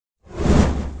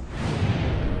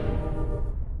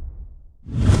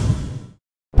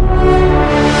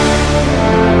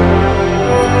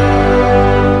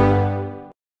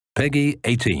Peggy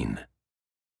 18.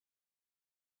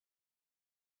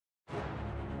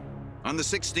 On the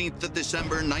 16th of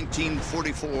December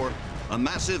 1944, a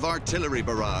massive artillery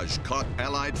barrage caught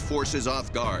Allied forces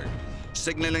off guard,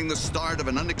 signaling the start of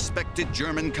an unexpected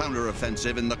German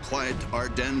counteroffensive in the quiet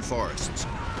Ardennes forests.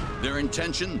 Their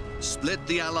intention? Split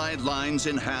the Allied lines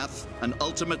in half and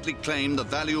ultimately claim the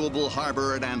valuable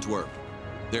harbor at Antwerp.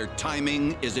 Their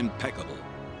timing is impeccable.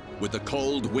 With the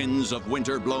cold winds of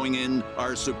winter blowing in,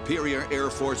 our superior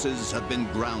air forces have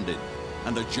been grounded,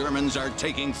 and the Germans are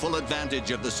taking full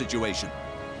advantage of the situation.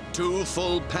 2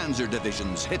 full panzer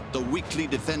divisions hit the weakly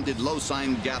defended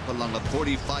Lausanne Gap along a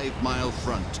 45-mile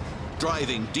front,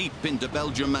 driving deep into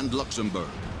Belgium and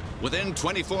Luxembourg. Within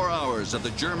 24 hours of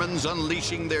the Germans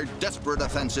unleashing their desperate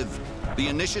offensive, the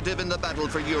initiative in the battle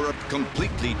for Europe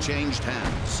completely changed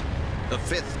hands. The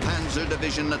 5th Panzer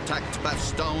Division attacked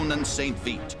Bastogne and St.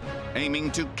 Vite,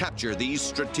 aiming to capture these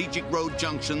strategic road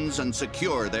junctions and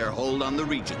secure their hold on the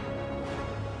region.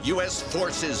 U.S.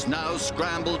 forces now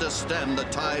scramble to stem the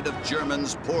tide of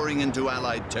Germans pouring into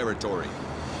Allied territory.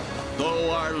 Though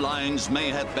our lines may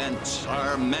have bent,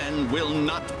 our men will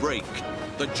not break.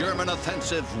 The German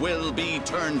offensive will be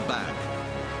turned back.